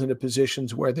themselves into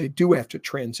positions where they do have to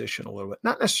transition a little bit,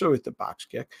 not necessarily with the box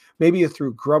kick, maybe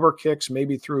through grubber kicks,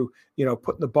 maybe through,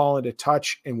 putting the ball into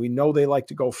touch. And we know they like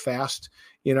to go fast,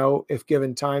 if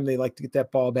given time, they like to get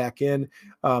that ball back in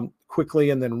quickly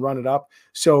and then run it up.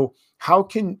 So how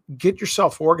can get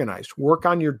yourself organized, work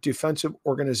on your defensive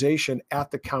organization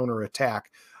at the counter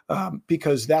attack,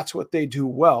 because that's what they do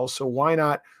well. So why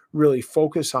not really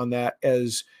focus on that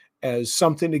as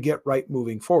something to get right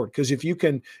moving forward? Because if you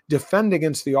can defend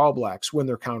against the All Blacks when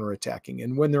they're counterattacking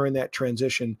and when they're in that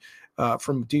transition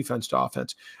from defense to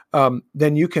offense,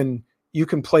 then you can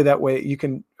play that way. You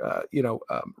can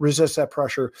resist that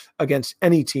pressure against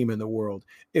any team in the world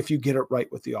if you get it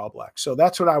right with the All Blacks. So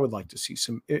that's what I would like to see,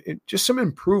 just some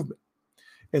improvement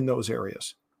in those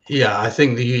areas. Yeah, I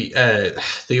think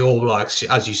the All Blacks,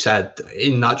 as you said,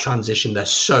 in that transition, they're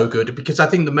so good, because I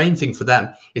think the main thing for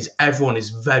them is everyone is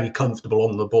very comfortable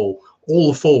on the ball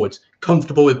all the forwards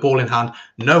comfortable with ball in hand,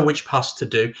 know which pass to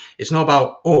do. It's not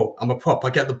about, oh, I'm a prop,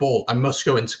 I get the ball, I must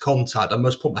go into contact, I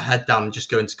must put my head down and just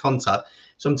go into contact.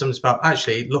 Sometimes it's about,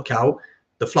 actually, look out,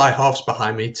 the fly half's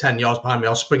behind me, 10 yards behind me,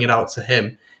 I'll spring it out to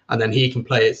him, and then he can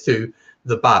play it through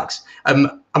the backs.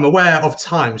 I'm aware of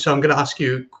time, so I'm going to ask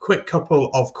you a quick couple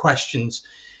of questions.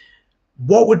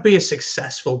 What would be a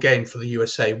successful game for the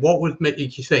USA? What would make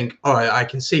you think, all right, I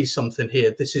can see something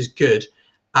here, this is good?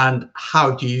 And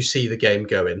how do you see the game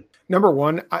going? Number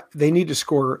one, they need to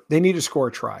score. They need to score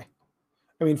a try.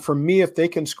 I mean, for me, if they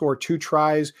can score 2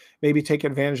 tries, maybe take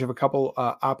advantage of a couple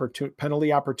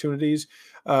penalty opportunities,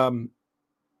 to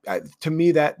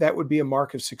me that would be a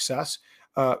mark of success,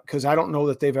 because I don't know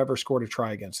that they've ever scored a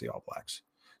try against the All Blacks.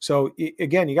 So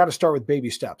again, you got to start with baby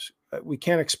steps. We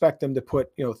can't expect them to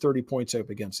put 30 points up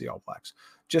against the All Blacks.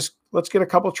 Just let's get a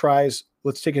couple tries.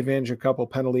 Let's take advantage of a couple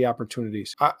penalty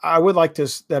opportunities. I would like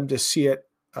them to see it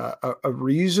a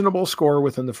reasonable score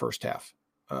within the first half.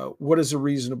 What is a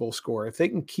reasonable score? If they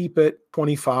can keep it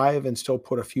 25 and still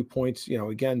put a few points,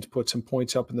 again, to put some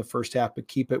points up in the first half, but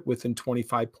keep it within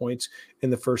 25 points in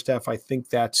the first half, I think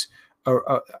that's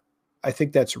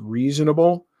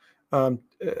reasonable. A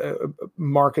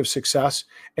mark of success.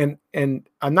 And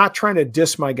I'm not trying to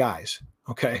diss my guys.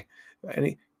 Okay.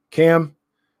 Cam,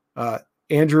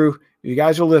 Andrew, you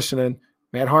guys are listening,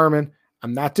 Matt Harmon,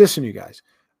 I'm not dissing you guys,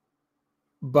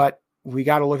 but we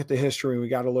got to look at the history. We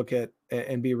got to look at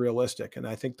and be realistic. And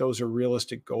I think those are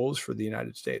realistic goals for the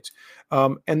United States.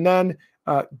 And then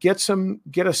get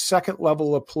a second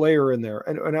level of player in there.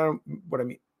 And I don't, what I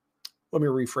mean, let me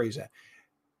rephrase that.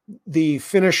 The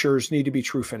finishers need to be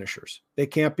true finishers. They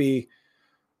can't be,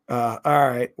 all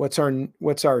right, what's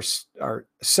our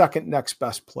second next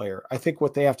best player? I think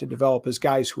what they have to develop is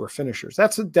guys who are finishers.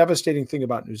 That's the devastating thing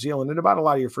about New Zealand and about a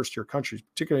lot of your first tier countries,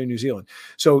 particularly New Zealand.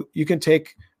 So you can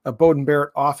take a Bowden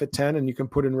Barrett off at 10 and you can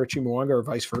put in Richie Mwanga or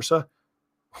vice versa.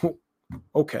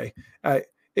 Okay.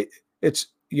 It's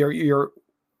your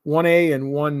 1A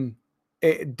and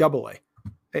 1A double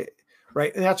A.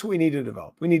 Right. And that's what we need to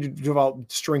develop. We need to develop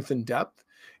strength and depth.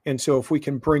 And so if we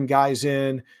can bring guys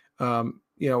in,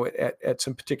 at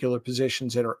some particular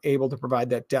positions that are able to provide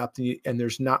that depth and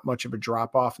there's not much of a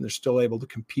drop off and they're still able to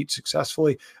compete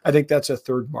successfully, I think that's a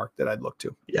third mark that I'd look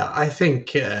to. Yeah, I think,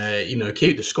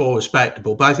 keep the score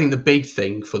respectable. But I think the big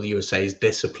thing for the USA is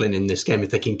discipline in this game. If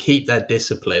they can keep their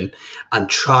discipline and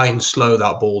try and slow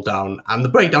that ball down, and the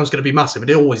breakdown is going to be massive.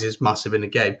 It always is massive in a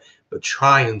game, but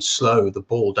try and slow the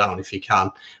ball down if you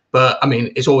can. But, I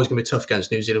mean, it's always going to be tough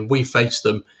against New Zealand. We faced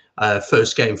them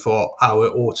first game for our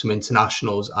autumn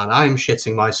internationals, and I'm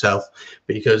shitting myself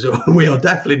because we are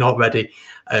definitely not ready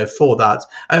for that.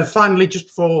 Finally, just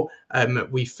before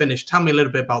we finish, tell me a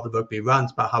little bit about the Rugby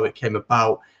Rant, about how it came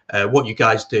about, what you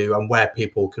guys do, and where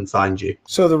people can find you.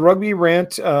 So the Rugby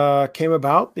Rant came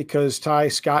about because Ty,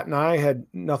 Scott, and I had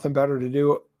nothing better to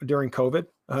do during COVID.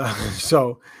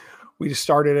 So we just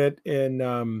started it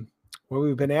in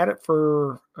we've been at it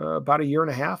for about a year and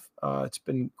a half. It's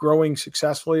been growing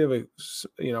successfully of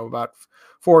about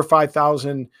 4,000 or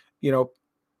 5,000,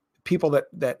 people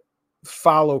that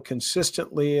follow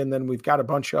consistently. And then we've got a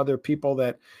bunch of other people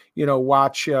that,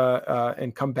 watch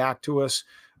and come back to us.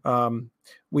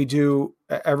 We do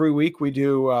every week, we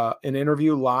do an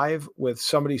interview live with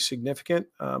somebody significant.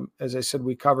 As I said,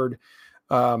 we covered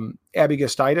Abby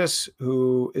Gustitis,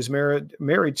 who is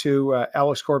married to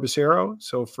Alex Corbisiero.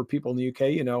 So for people in the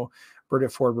UK,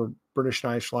 British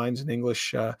Irish Lines and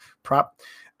English prop.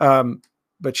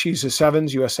 But she's a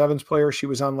US Sevens player. She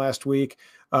was on last week.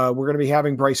 We're going to be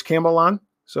having Bryce Campbell on.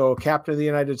 So captain of the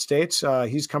United States.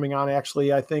 He's coming on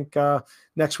actually, I think,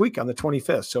 next week on the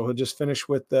 25th. So he'll just finish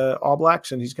with the All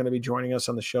Blacks and he's going to be joining us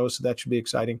on the show. So that should be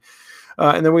exciting.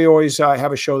 And then we always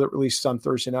have a show that releases on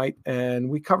Thursday night, and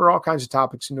we cover all kinds of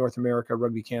topics in North America,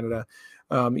 Rugby Canada,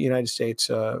 United States.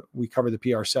 We cover the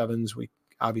PR7s. We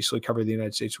obviously cover the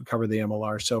United States. We cover the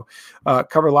MLR. So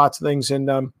cover lots of things.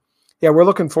 And we're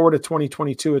looking forward to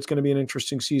 2022. It's going to be an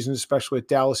interesting season, especially with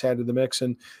Dallas added to the mix.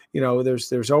 And,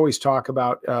 there's always talk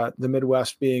about the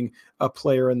Midwest being a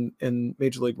player in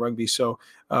Major League Rugby. So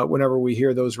whenever we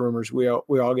hear those rumors, we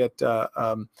all get,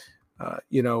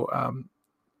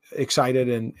 excited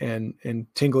and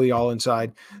tingly all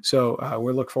inside. So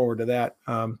we look forward to that.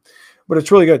 But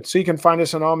it's really good. So you can find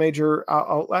us on all major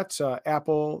outlets,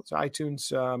 Apple,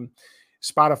 iTunes,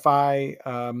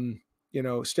 Spotify,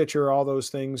 Stitcher, all those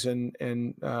things.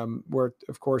 And we're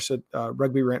of course at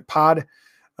Rugby Rant Pod.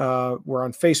 We're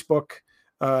on Facebook.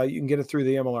 You can get it through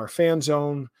the MLR Fan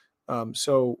Zone.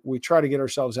 So we try to get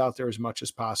ourselves out there as much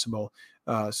as possible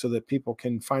so that people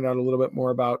can find out a little bit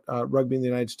more about rugby in the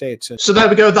United States. So there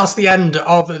we go. That's the end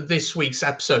of this week's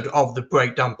episode of the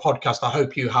Breakdown Podcast. I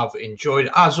hope you have enjoyed.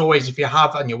 As always, if you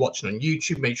have and you're watching on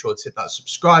YouTube, make sure to hit that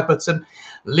subscribe button,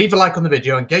 leave a like on the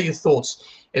video, and get your thoughts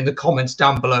in the comments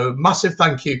down below. Massive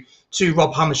thank you to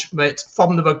Rob Hammerschmidt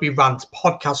from the Rugby Rant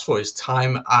podcast for his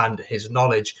time and his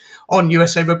knowledge on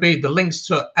USA Rugby. The links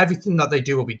to everything that they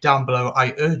do will be down below.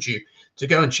 I urge you to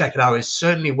go and check it out. It's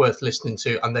certainly worth listening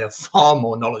to, and they are far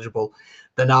more knowledgeable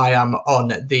than I am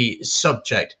on the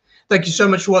subject. Thank you so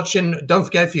much for watching. Don't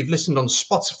forget, if you've listened on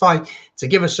Spotify, to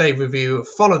give us a review,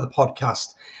 follow the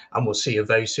podcast, and we'll see you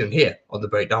very soon here on the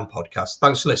Breakdown Podcast.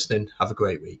 Thanks for listening. Have a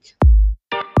great week.